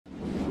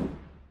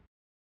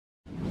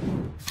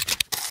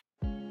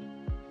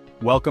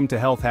Welcome to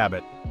Health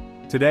Habit.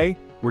 Today,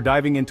 we're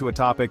diving into a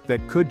topic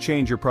that could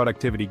change your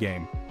productivity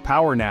game: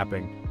 power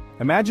napping.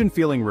 Imagine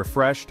feeling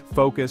refreshed,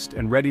 focused,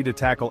 and ready to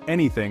tackle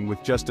anything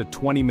with just a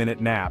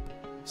 20-minute nap.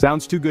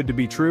 Sounds too good to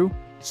be true?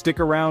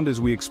 Stick around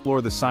as we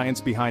explore the science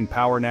behind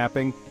power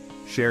napping,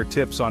 share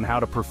tips on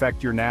how to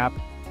perfect your nap,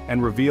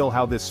 and reveal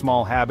how this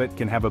small habit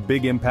can have a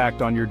big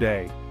impact on your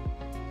day.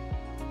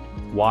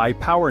 Why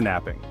power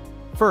napping?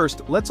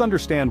 First, let's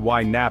understand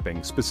why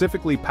napping,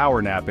 specifically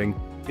power napping,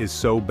 is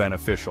so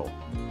beneficial.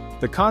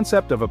 The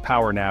concept of a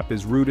power nap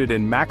is rooted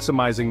in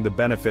maximizing the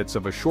benefits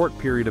of a short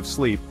period of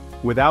sleep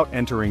without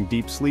entering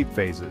deep sleep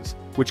phases,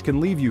 which can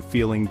leave you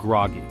feeling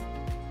groggy.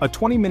 A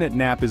 20-minute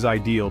nap is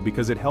ideal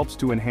because it helps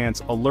to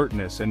enhance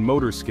alertness and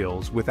motor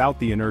skills without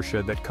the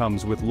inertia that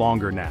comes with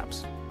longer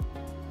naps.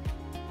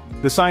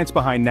 The science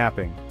behind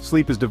napping.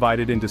 Sleep is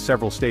divided into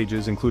several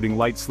stages, including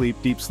light sleep,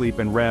 deep sleep,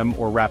 and REM,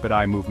 or rapid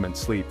eye movement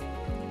sleep.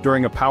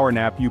 During a power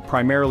nap, you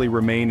primarily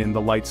remain in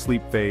the light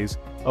sleep phase,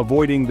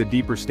 avoiding the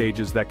deeper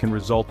stages that can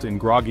result in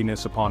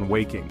grogginess upon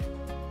waking.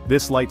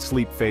 This light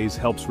sleep phase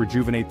helps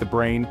rejuvenate the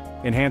brain,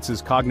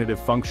 enhances cognitive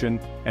function,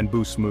 and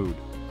boosts mood.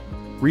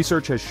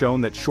 Research has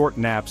shown that short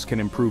naps can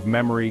improve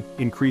memory,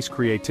 increase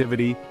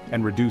creativity,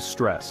 and reduce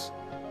stress.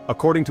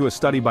 According to a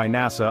study by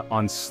NASA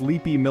on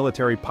sleepy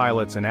military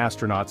pilots and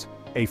astronauts,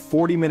 a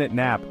 40-minute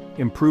nap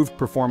improved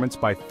performance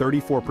by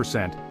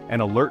 34%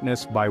 and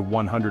alertness by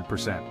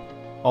 100%.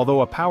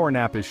 Although a power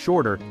nap is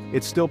shorter,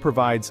 it still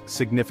provides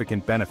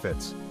significant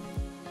benefits.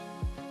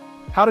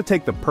 How to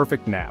take the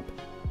perfect nap.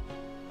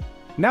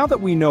 Now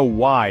that we know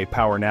why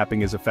power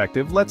napping is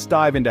effective, let's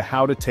dive into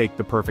how to take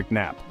the perfect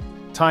nap.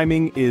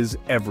 Timing is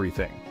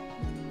everything.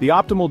 The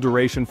optimal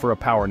duration for a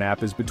power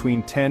nap is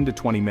between 10 to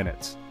 20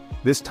 minutes.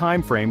 This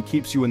time frame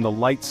keeps you in the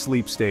light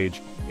sleep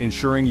stage,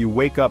 ensuring you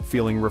wake up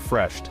feeling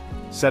refreshed.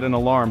 Set an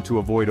alarm to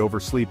avoid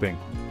oversleeping.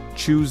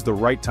 Choose the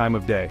right time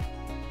of day.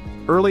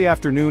 Early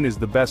afternoon is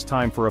the best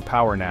time for a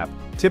power nap,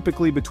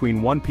 typically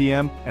between 1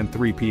 p.m. and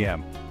 3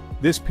 p.m.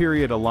 This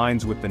period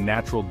aligns with the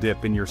natural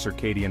dip in your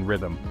circadian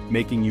rhythm,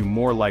 making you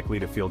more likely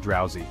to feel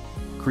drowsy.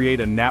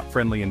 Create a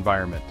nap-friendly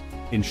environment.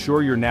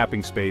 Ensure your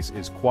napping space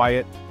is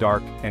quiet,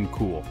 dark, and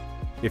cool.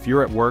 If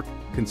you're at work,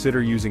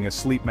 consider using a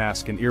sleep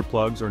mask and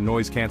earplugs or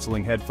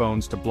noise-canceling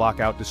headphones to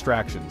block out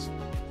distractions.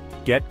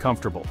 Get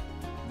comfortable.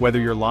 Whether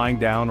you're lying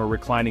down or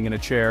reclining in a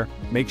chair,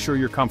 make sure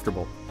you're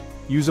comfortable.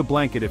 Use a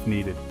blanket if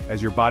needed,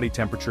 as your body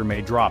temperature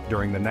may drop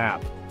during the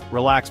nap.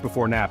 Relax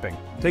before napping.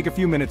 Take a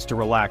few minutes to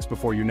relax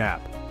before you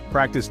nap.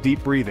 Practice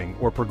deep breathing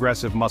or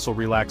progressive muscle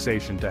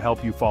relaxation to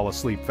help you fall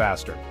asleep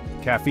faster.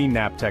 Caffeine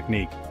nap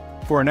technique.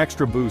 For an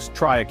extra boost,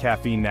 try a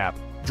caffeine nap.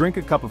 Drink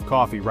a cup of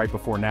coffee right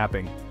before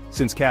napping.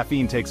 Since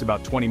caffeine takes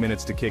about 20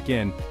 minutes to kick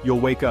in, you'll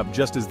wake up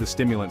just as the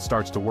stimulant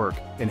starts to work,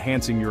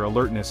 enhancing your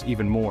alertness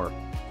even more.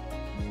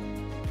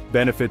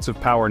 Benefits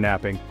of power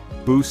napping.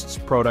 Boosts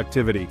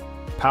productivity.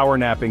 Power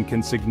napping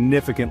can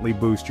significantly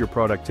boost your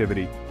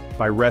productivity.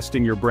 By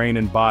resting your brain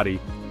and body,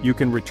 you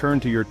can return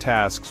to your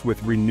tasks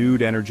with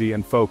renewed energy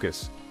and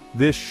focus.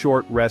 This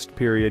short rest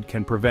period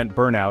can prevent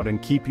burnout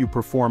and keep you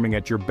performing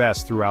at your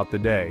best throughout the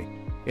day.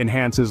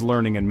 Enhances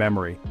learning and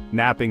memory.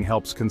 Napping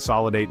helps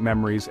consolidate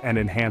memories and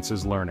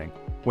enhances learning.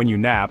 When you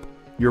nap,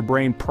 your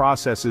brain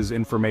processes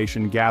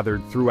information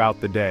gathered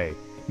throughout the day,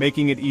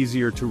 making it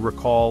easier to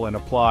recall and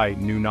apply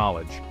new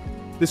knowledge.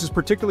 This is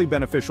particularly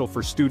beneficial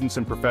for students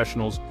and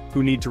professionals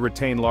who need to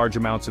retain large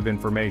amounts of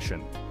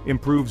information.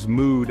 Improves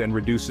mood and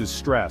reduces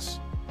stress.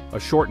 A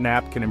short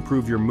nap can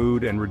improve your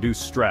mood and reduce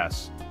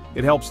stress.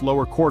 It helps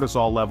lower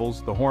cortisol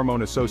levels, the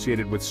hormone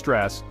associated with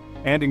stress,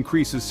 and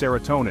increases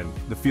serotonin,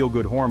 the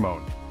feel-good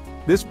hormone.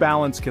 This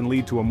balance can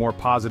lead to a more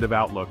positive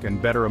outlook and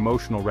better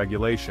emotional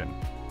regulation.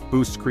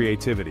 Boosts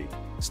creativity.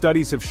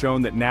 Studies have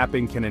shown that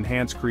napping can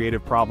enhance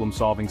creative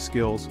problem-solving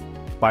skills.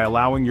 By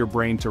allowing your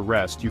brain to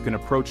rest, you can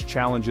approach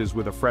challenges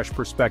with a fresh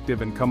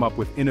perspective and come up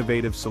with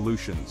innovative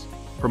solutions.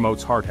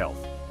 Promotes heart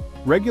health.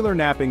 Regular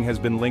napping has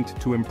been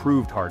linked to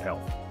improved heart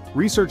health.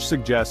 Research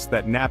suggests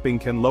that napping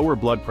can lower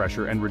blood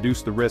pressure and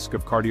reduce the risk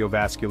of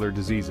cardiovascular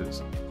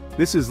diseases.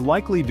 This is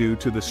likely due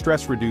to the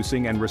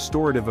stress-reducing and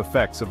restorative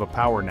effects of a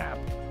power nap.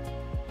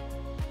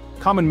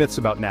 Common myths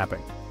about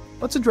napping.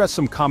 Let's address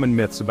some common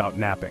myths about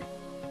napping.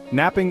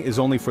 Napping is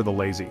only for the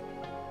lazy.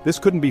 This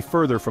couldn't be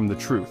further from the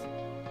truth.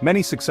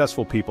 Many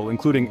successful people,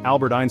 including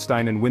Albert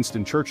Einstein and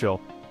Winston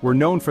Churchill, were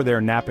known for their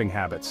napping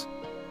habits.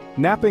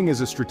 Napping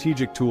is a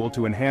strategic tool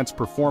to enhance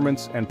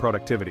performance and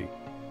productivity.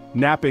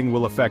 Napping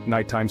will affect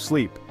nighttime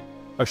sleep.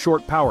 A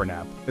short power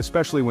nap,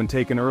 especially when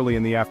taken early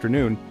in the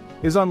afternoon,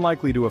 is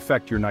unlikely to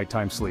affect your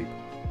nighttime sleep.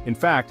 In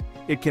fact,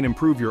 it can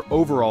improve your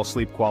overall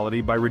sleep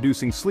quality by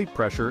reducing sleep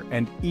pressure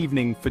and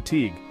evening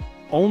fatigue.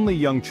 Only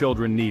young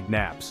children need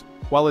naps.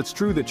 While it's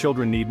true that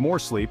children need more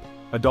sleep,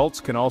 adults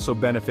can also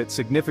benefit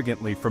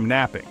significantly from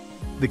napping.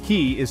 The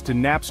key is to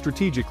nap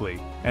strategically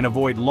and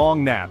avoid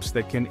long naps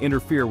that can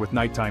interfere with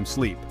nighttime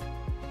sleep.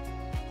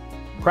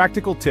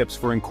 Practical tips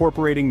for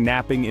incorporating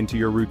napping into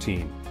your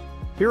routine.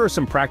 Here are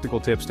some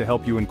practical tips to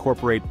help you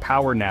incorporate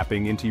power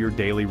napping into your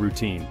daily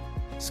routine.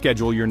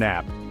 Schedule your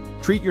nap.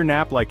 Treat your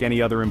nap like any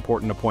other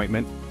important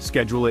appointment,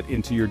 schedule it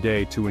into your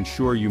day to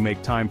ensure you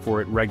make time for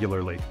it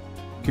regularly.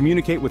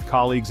 Communicate with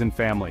colleagues and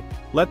family.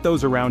 Let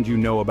those around you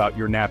know about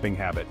your napping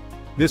habit.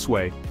 This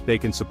way, they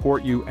can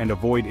support you and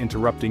avoid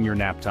interrupting your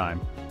nap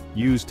time.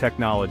 Use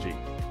technology.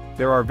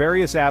 There are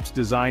various apps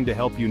designed to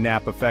help you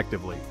nap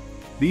effectively.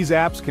 These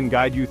apps can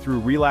guide you through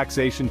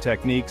relaxation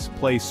techniques,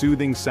 play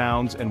soothing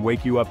sounds, and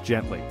wake you up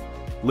gently.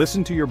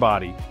 Listen to your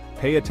body.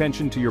 Pay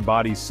attention to your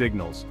body's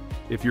signals.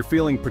 If you're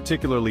feeling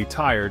particularly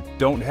tired,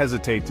 don't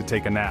hesitate to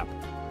take a nap.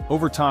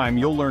 Over time,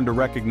 you'll learn to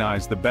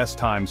recognize the best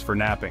times for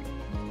napping.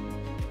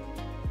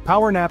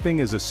 Power napping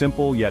is a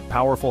simple yet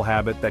powerful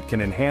habit that can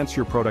enhance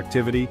your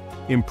productivity,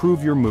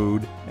 improve your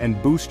mood,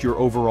 and boost your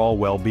overall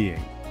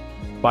well-being.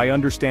 By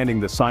understanding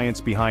the science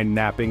behind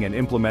napping and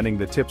implementing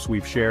the tips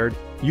we've shared,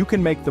 you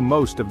can make the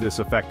most of this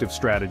effective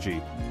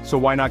strategy. So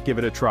why not give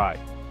it a try?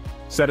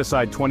 Set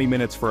aside 20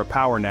 minutes for a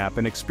power nap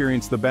and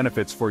experience the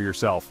benefits for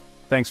yourself.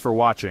 Thanks for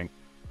watching.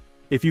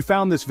 If you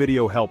found this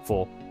video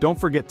helpful, don't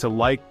forget to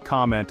like,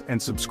 comment, and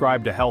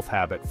subscribe to Health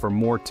Habit for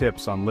more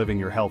tips on living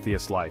your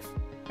healthiest life.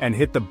 And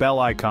hit the bell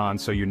icon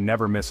so you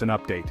never miss an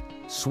update.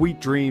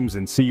 Sweet dreams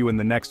and see you in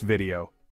the next video.